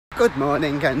Good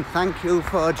morning and thank you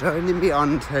for joining me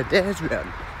on today's run.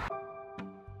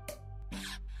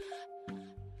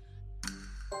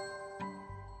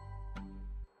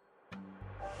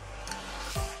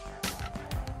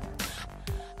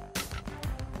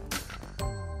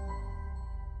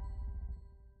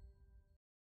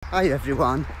 Hi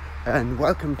everyone and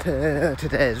welcome to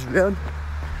today's run.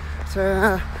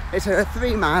 So it's a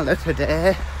 3 miler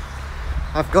today.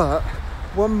 I've got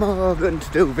one more run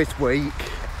to do this week,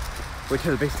 which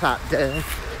will be Saturday,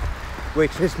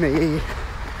 which is me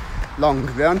long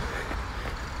run,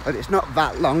 but it's not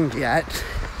that long yet.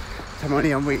 So I'm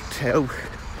only on week 2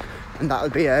 and that'll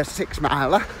be a 6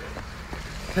 miler.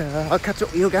 So I'll catch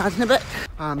up with you guys in a bit.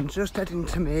 I'm just heading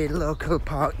to my local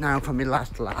park now for my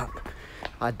last lap.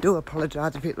 I do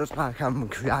apologise if it looks like I'm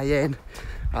crying.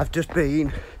 I've just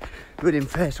been running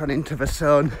face on into the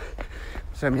sun,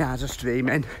 so my eyes are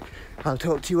streaming. I'll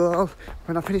talk to you all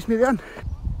when I finish my run.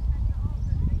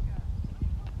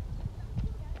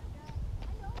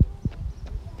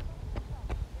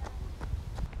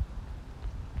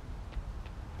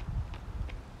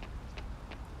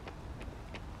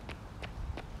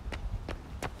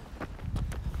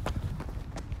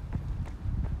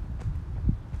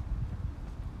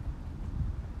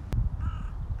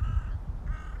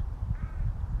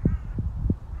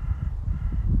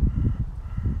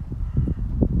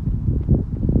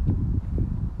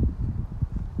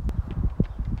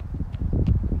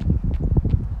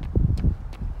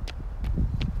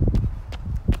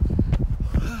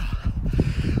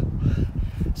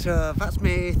 So that's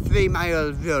my 3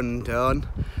 mile run done.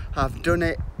 I've done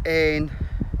it in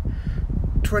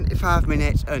 25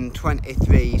 minutes and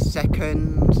 23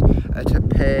 seconds at a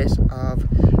pace of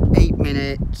 8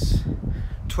 minutes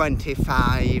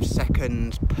 25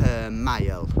 seconds per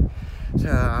mile.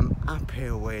 So I'm happy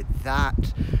with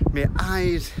that. My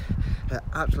eyes are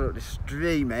absolutely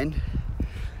streaming.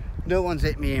 No one's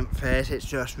hit me in the face, it's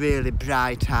just really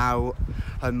bright out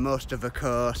and most of the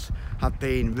course I've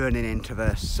been running into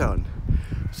the sun.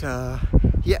 So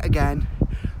yet again,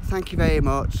 thank you very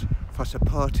much for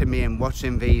supporting me and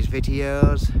watching these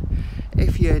videos.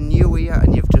 If you're new here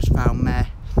and you've just found me,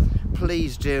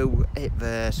 please do hit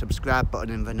the subscribe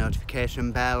button and the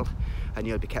notification bell and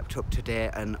you'll be kept up to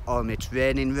date on all my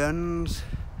training runs.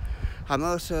 I'm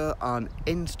also on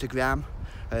Instagram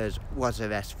as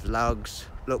WazRS Vlogs.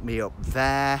 Look me up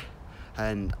there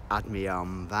and add me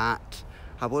on that.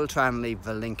 I will try and leave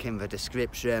the link in the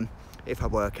description if I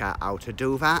work out how to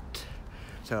do that.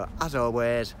 So as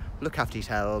always, look after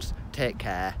yourselves, take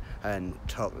care and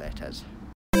talk later.